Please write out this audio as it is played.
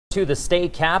To the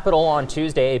state capitol on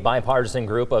Tuesday, a bipartisan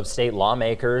group of state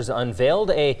lawmakers unveiled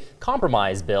a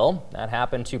compromise bill that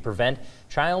happened to prevent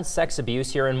child sex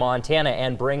abuse here in Montana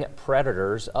and bring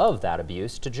predators of that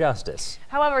abuse to justice.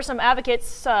 However, some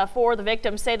advocates for the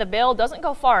victims say the bill doesn't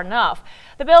go far enough.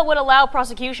 The bill would allow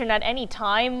prosecution at any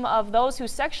time of those who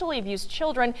sexually abuse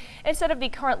children instead of the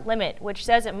current limit, which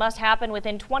says it must happen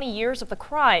within 20 years of the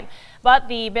crime. But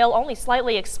the bill only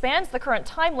slightly expands the current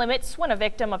time limits when a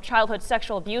victim of childhood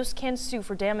sexual abuse can sue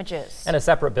for damages. And a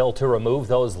separate bill to remove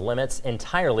those limits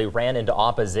entirely ran into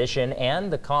opposition,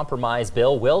 and the compromise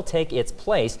bill will take its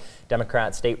place.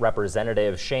 Democrat State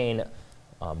Representative Shane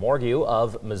Morgue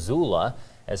of Missoula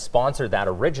has sponsored that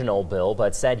original bill,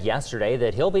 but said yesterday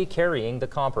that he'll be carrying the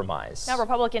compromise. Now,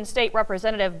 Republican State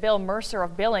Representative Bill Mercer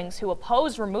of Billings, who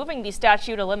opposed removing the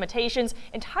statute of limitations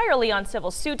entirely on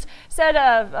civil suits, said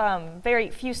very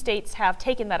few states have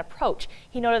taken that approach.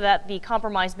 He noted that the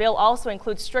compromise bill also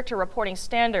includes stricter reporting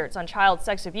standards on child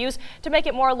sex abuse to make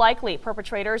it more likely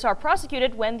perpetrators are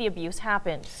prosecuted when the abuse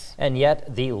happens. And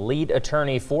yet, the lead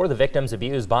attorney for the victims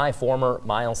abused by former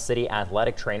Miles City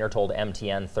athletic trainer told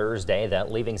MTN Thursday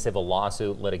that leaving civil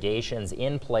lawsuit litigations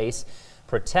in place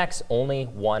protects only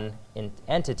one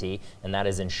entity, and that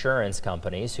is insurance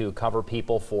companies who cover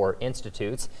people for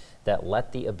institutes that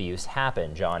let the abuse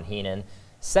happen. John Heenan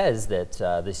says that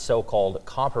the so-called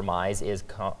compromise is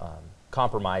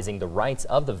compromising the rights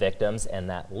of the victims, and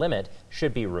that limit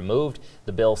should be removed.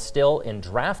 The bill, still in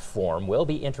draft form, will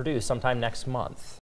be introduced sometime next month.